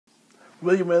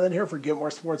William Whalen here for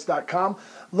GetMoreSports.com,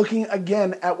 looking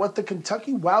again at what the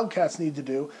Kentucky Wildcats need to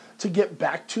do to get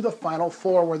back to the Final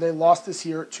Four, where they lost this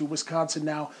year to Wisconsin.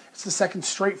 Now, it's the second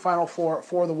straight Final Four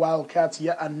for the Wildcats,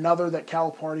 yet another that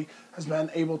Calipari has been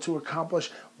able to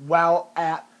accomplish while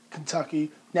at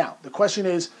Kentucky. Now, the question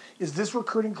is this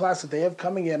recruiting class that they have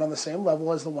coming in on the same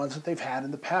level as the ones that they've had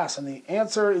in the past? And the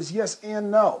answer is yes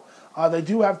and no. They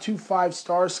do have 2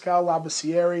 5-stars, Skal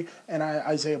Labissiere and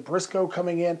Isaiah Briscoe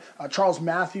coming in. Charles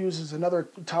Matthews is another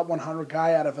top 100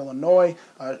 guy out of Illinois,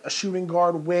 a shooting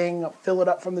guard, wing, fill it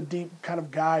up from the deep kind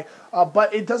of guy.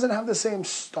 But it doesn't have the same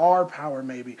star power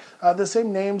maybe. The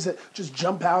same names that just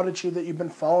jump out at you that you've been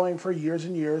following for years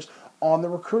and years on the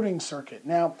recruiting circuit.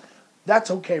 Now,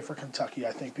 that's okay for Kentucky,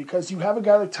 I think, because you have a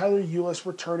guy like Tyler Ulis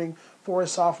returning for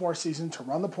his sophomore season to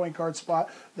run the point guard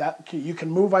spot. That you can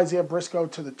move Isaiah Briscoe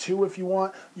to the 2 if you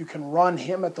want. You can run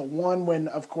him at the 1 when,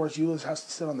 of course, Ulis has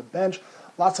to sit on the bench.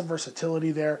 Lots of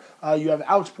versatility there. You have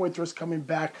Alex Poitras coming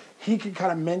back. He can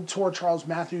kind of mentor Charles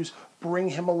Matthews, bring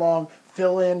him along,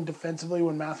 fill in defensively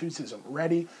when Matthews isn't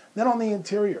ready. Then on the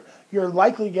interior, you're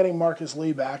likely getting Marcus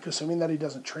Lee back, assuming that he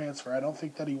doesn't transfer. I don't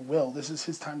think that he will. This is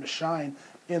his time to shine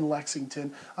in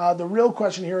Lexington. The real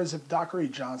question here is if Dockery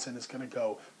Johnson is going to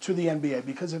go to the NBA,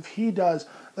 because if he does,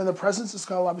 then the presence of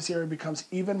Skal Labissiere becomes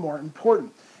even more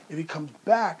important. If he comes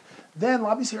back, then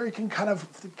Labissiere can kind of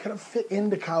fit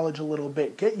into college a little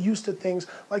bit, get used to things.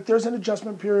 Like there's an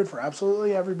adjustment period for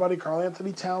absolutely everybody. Karl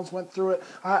Anthony Towns went through it.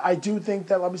 I do think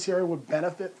that Labissiere would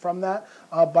benefit from that,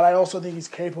 but I also think he's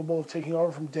capable of taking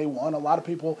over from day one. A lot of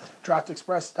people,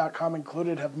 DraftExpress.com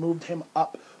included, have moved him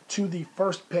up to the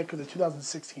first pick of the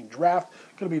 2016 draft.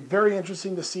 Going to be very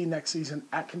interesting to see next season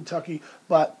at Kentucky.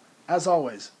 But as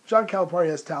always, John Calipari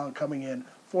has talent coming in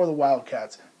for the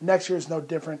Wildcats. Next year is no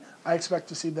different. I expect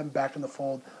to see them back in the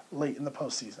fold late in the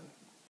postseason.